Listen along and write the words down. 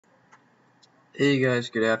Hey guys,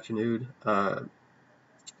 good afternoon.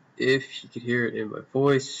 If you could hear it in my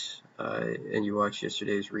voice and you watched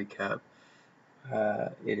yesterday's recap,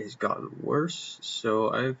 it has gotten worse.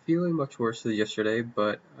 So I'm feeling much worse than yesterday,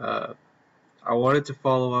 but I wanted to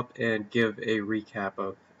follow up and give a recap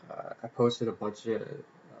of. I posted a bunch of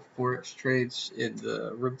Forex trades in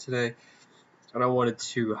the room today, and I wanted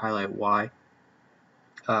to highlight why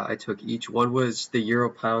I took each. One was the Euro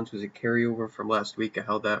Pounds was a carryover from last week. I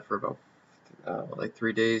held that for about like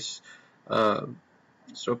 3 days. Um,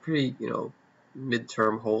 So pretty,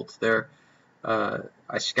 midterm holds there.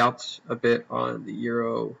 I scalped a bit on the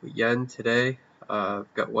euro yen today.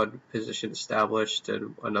 I've got one position established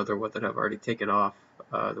and another one that I've already taken off.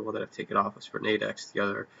 The one that I've taken off was for Nadex, the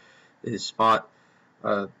other is spot.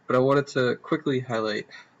 But I wanted to quickly highlight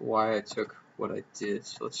why I took what I did.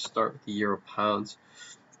 So let's start with the euro pounds.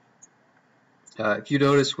 If you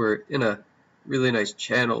notice, we're in a really nice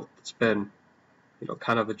channel. It's been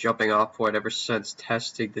kind of a jumping off point ever since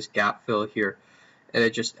testing this gap fill here, and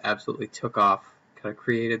it just absolutely took off, kind of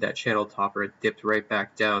created that channel topper. It dipped right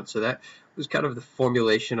back down, so that was kind of the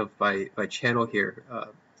formulation of my channel here,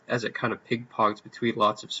 as it kind of ping-pongs between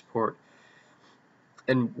lots of support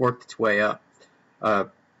and worked its way up.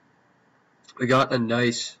 We got a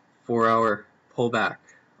nice 4-hour pullback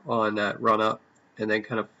on that run up, and then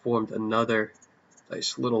kind of formed another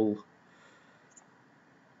nice little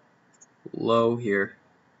low here.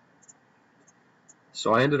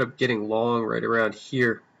 So I ended up getting long right around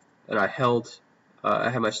here, and I held.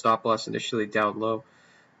 I had my stop loss initially down low,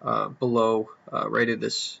 below, right in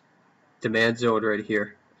this demand zone right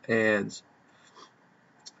here, and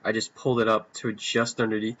I just pulled it up to just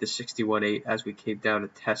underneath the 61.8 as we came down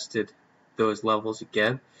and tested those levels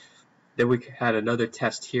again. Then we had another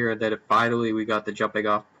test here, and then finally we got the jumping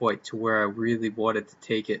off point to where I really wanted to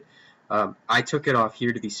take it. I took it off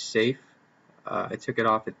here to be safe. I took it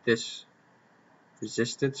off at this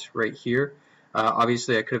resistance right here.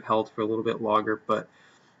 Obviously I could have held for a little bit longer, but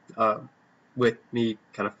with me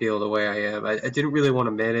kind of feeling the way I am, I didn't really want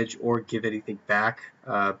to manage or give anything back.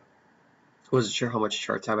 Wasn't sure how much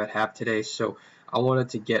chart time I'd have today, so I wanted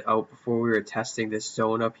to get out before we were testing this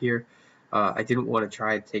zone up here. I didn't want to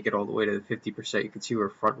try and take it all the way to the 50%. You can see we're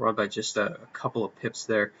front run by just a couple of pips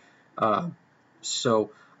there.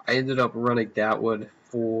 So I ended up running that one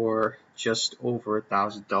for just over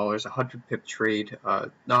 $1,000, 100 pip trade.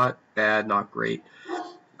 Not bad, not great.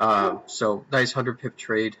 So nice 100 pip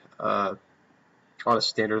trade on a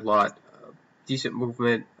standard lot. Decent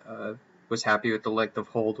movement. Was happy with the length of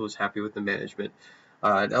hold. Was happy with the management.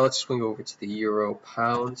 Now let's swing over to the euro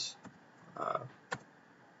pounds.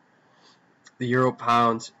 The euro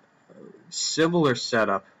pounds, similar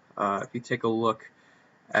setup. If you take a look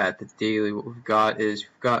at the daily, what we've got is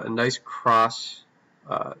we've got a nice cross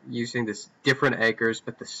using this different anchors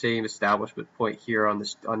but the same establishment point here on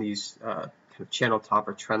these kind of channel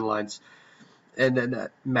topper trend lines, and then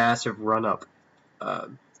that massive run up.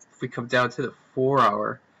 If we come down to the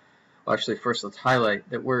 4-hour, well, actually first let's highlight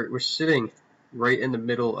that we're sitting right in the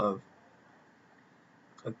middle of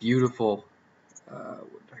a beautiful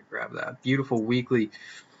grab that beautiful weekly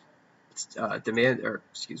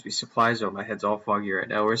supply zone. My head's all foggy right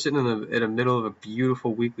now. We're sitting in the middle of a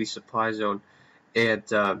beautiful weekly supply zone, and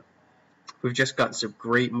we've just gotten some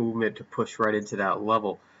great movement to push right into that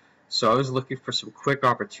level. So I was looking for some quick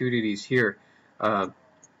opportunities here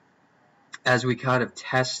as we kind of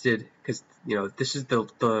tested, because this is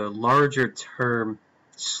the larger term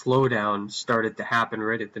slowdown started to happen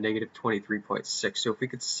right at the negative 23.6. So if we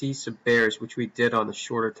could see some bears, which we did on the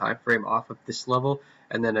shorter time frame off of this level,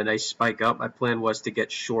 and then a nice spike up, my plan was to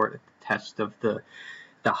get short at the test of the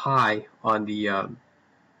high on the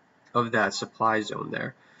of that supply zone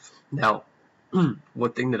there. Now,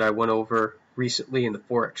 one thing that I went over recently in the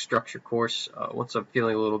Forex structure course, once I'm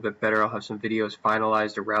feeling a little bit better, I'll have some videos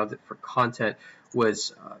finalized around it for content,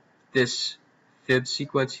 was this fib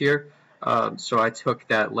sequence here. So I took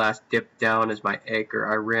that last dip down as my anchor.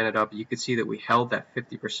 I ran it up. You can see that we held that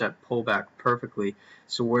 50% pullback perfectly.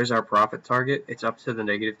 So where's our profit target? It's up to the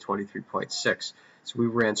negative 23.6. So we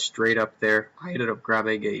ran straight up there. I ended up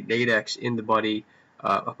grabbing a Nadex in the money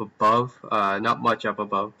up above, not much up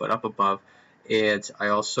above, but up above. And I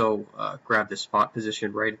also grabbed the spot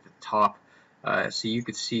position right at the top. So you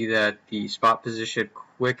could see that the spot position,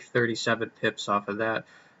 quick 37 pips off of that.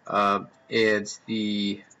 And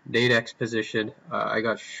the Nadex position, I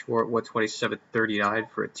got short 127.39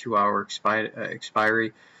 for a 2-hour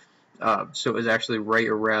expiry. So it was actually right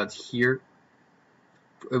around here.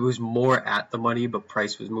 It was more at the money, but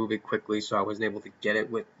price was moving quickly, so I wasn't able to get it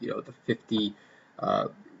with the 50,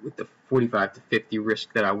 with the 45 to 50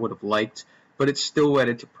 risk that I would have liked. but it still went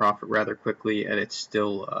into profit rather quickly, and it's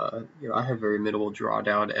still, I have very minimal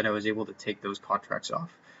drawdown, and I was able to take those contracts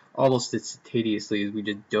off almost instantaneously as we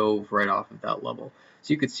just dove right off of that level.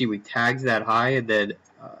 So you could see we tagged that high, and then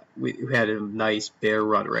we had a nice bear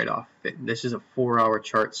run right off of it. And this is a 4-hour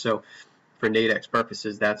chart, so for Nadex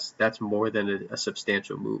purposes, that's more than a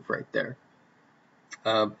substantial move right there.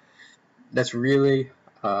 That's really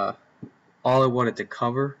all I wanted to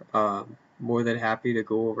cover. More than happy to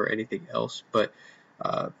go over anything else, but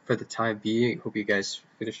for the time being, hope you guys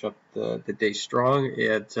finish up the day strong,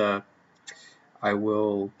 and I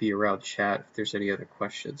will be around chat if there's any other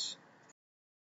questions.